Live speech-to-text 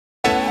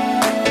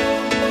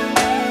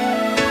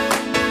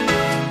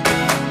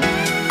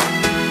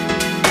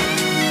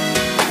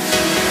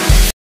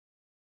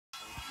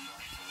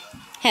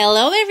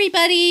Hello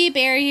everybody,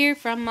 Bear here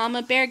from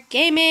Mama Bear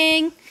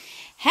Gaming.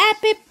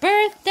 Happy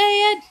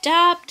birthday,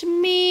 Adopt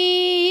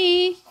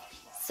Me!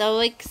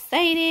 So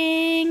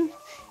exciting!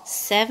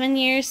 7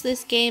 years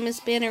this game has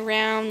been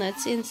around.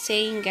 That's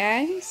insane,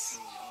 guys.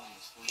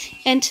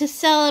 And to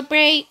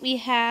celebrate, we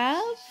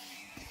have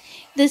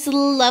this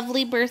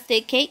lovely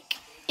birthday cake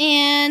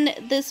and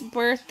this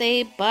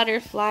birthday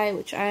butterfly,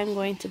 which I'm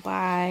going to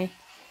buy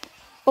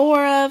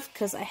 4 of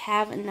because I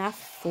have enough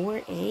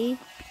for a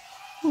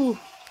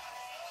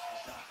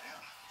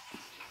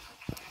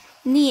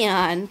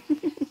neon.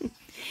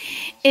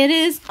 It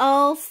is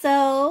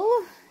also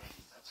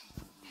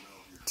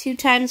 2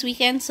 times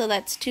weekend, so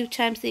that's 2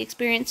 times the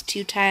experience,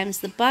 2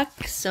 times the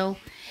buck. So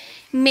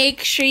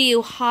make sure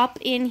you hop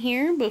in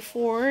here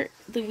before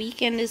the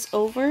weekend is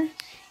over.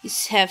 You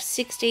have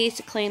 6 days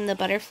to claim the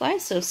butterfly,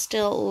 so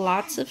still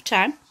lots of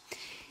time.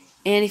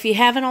 And if you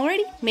haven't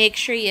already, make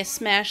sure you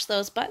smash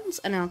those buttons,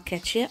 and I'll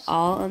catch you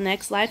all on the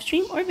next live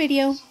stream or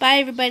video. Bye,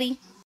 everybody.